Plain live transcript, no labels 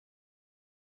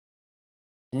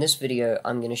In this video,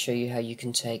 I'm going to show you how you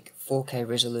can take 4K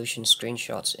resolution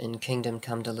screenshots in Kingdom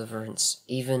Come Deliverance,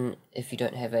 even if you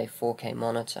don't have a 4K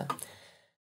monitor.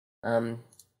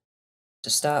 To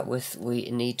start with, we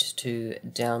need to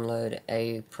download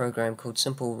a program called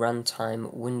Simple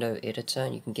Runtime Window Editor,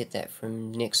 and you can get that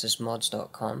from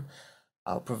nexxusmods.com.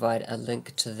 I'll provide a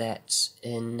link to that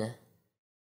in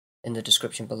the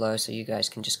description below, so you guys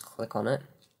can just click on it.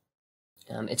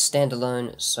 It's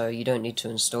standalone, so you don't need to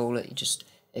install it, you just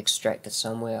extract it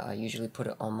somewhere. I usually put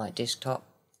it on my desktop.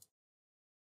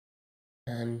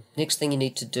 Next thing you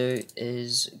need to do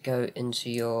is go into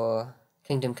your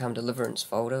Kingdom Come Deliverance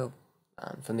folder.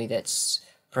 For me, that's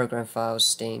Program Files,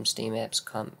 Steam Apps,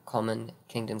 Common,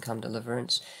 Kingdom Come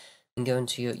Deliverance. And go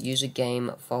into your User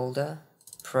Game folder,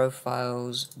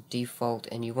 Profiles, Default,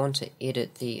 and you want to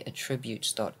edit the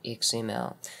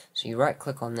attributes.xml. So you right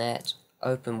click on that,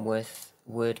 open with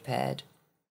WordPad.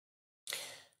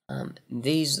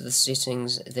 These are the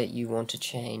settings that you want to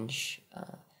change.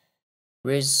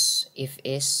 Res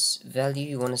FS value,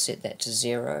 you want to set that to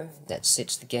 0. That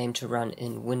sets the game to run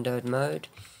in windowed mode.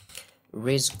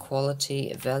 Res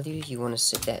quality value, you want to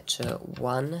set that to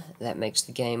 1. That makes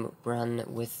the game run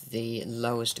with the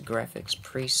lowest graphics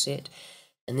preset.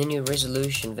 And then your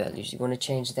resolution values, you want to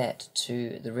change that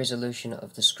to the resolution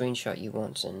of the screenshot you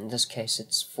want. In this case,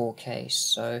 it's 4K.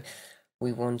 So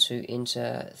we want to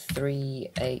enter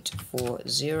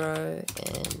 3840,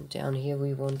 and down here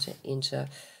we want to enter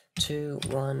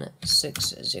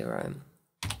 2160.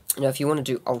 Now if you want to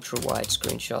do ultra wide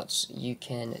screenshots, you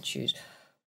can choose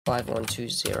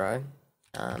 5120,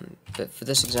 but for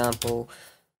this example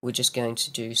we're just going to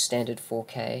do standard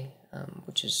 4K,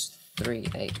 which is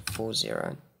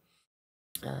 3840.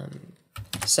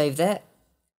 Save that.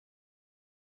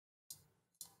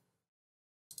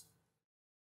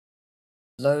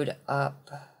 Load up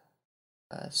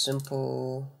a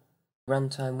simple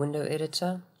runtime window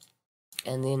editor,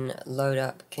 and then load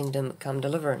up Kingdom Come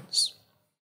Deliverance.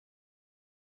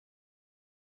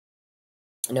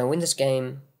 Now when this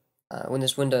game, when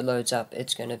this window loads up,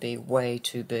 it's going to be way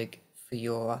too big for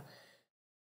your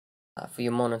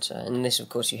monitor, unless of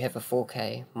course you have a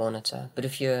 4K monitor. But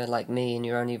if you're like me and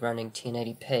you're only running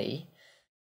 1080p,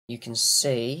 you can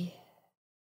see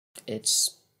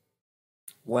it's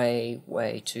way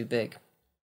too big.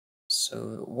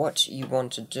 So what you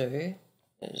want to do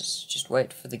is just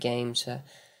wait for the game to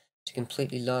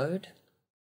completely load.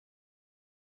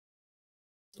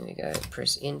 There we go,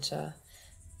 press enter.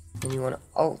 Then you want to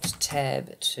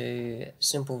Alt-Tab to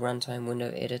Simple Runtime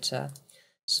Window Editor.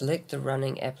 Select the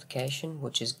running application,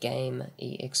 which is Game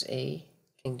EXE,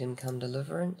 Kingdom Come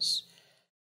Deliverance,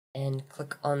 and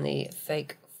click on the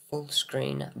Fake Full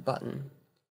Screen button.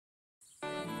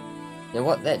 Now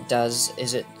what that does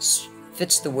is it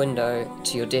fits the window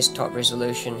to your desktop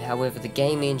resolution, however the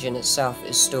game engine itself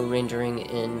is still rendering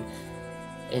in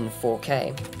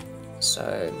 4K.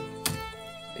 So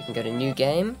we can go to New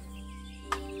Game,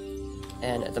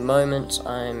 and at the moment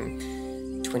I'm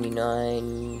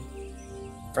 29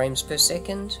 frames per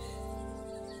second,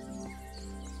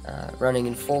 running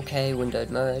in 4K windowed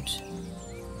mode.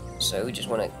 So we just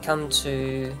want to come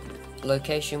to the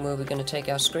location where we're going to take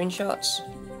our screenshots.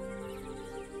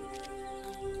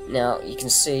 Now you can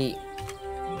see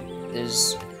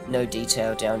there's no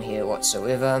detail down here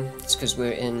whatsoever. It's because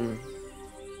we're in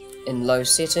low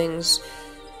settings.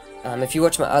 If you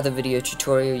watch my other video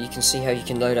tutorial, you can see how you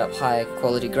can load up high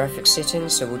quality graphics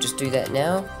settings, so we'll just do that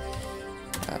now.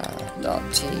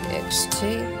 .txt,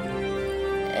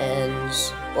 and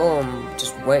boom,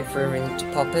 just wait for everything to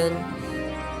pop in.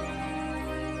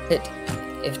 Hit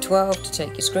F12 to take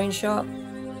your screenshot.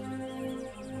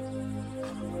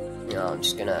 Now I'm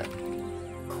just gonna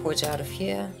quit out of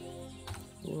here.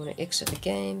 You want to exit the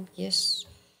game? Yes.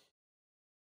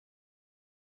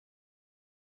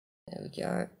 There we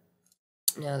go.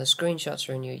 Now the screenshots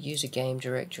are in your user game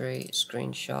directory.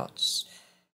 Screenshots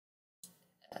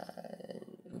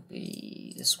will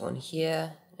be this one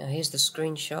here. Now here's the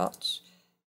screenshot,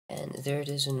 and there it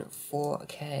is in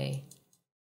 4K.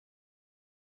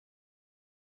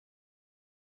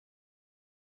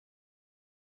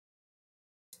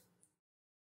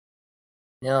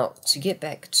 Now to get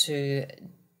back to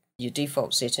your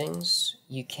default settings,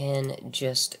 you can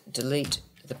just delete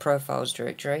the profiles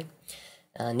directory.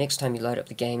 Next time you load up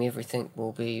the game, everything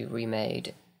will be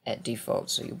remade at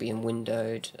default, so you'll be in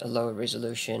windowed, a lower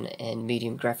resolution, and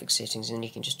medium graphics settings, and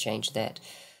you can just change that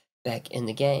back in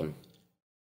the game.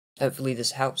 Hopefully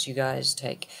this helps you guys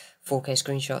take 4K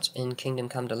screenshots in Kingdom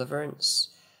Come Deliverance.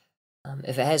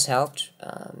 If it has helped,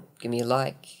 give me a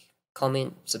like,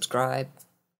 comment, subscribe,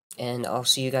 and I'll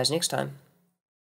see you guys next time.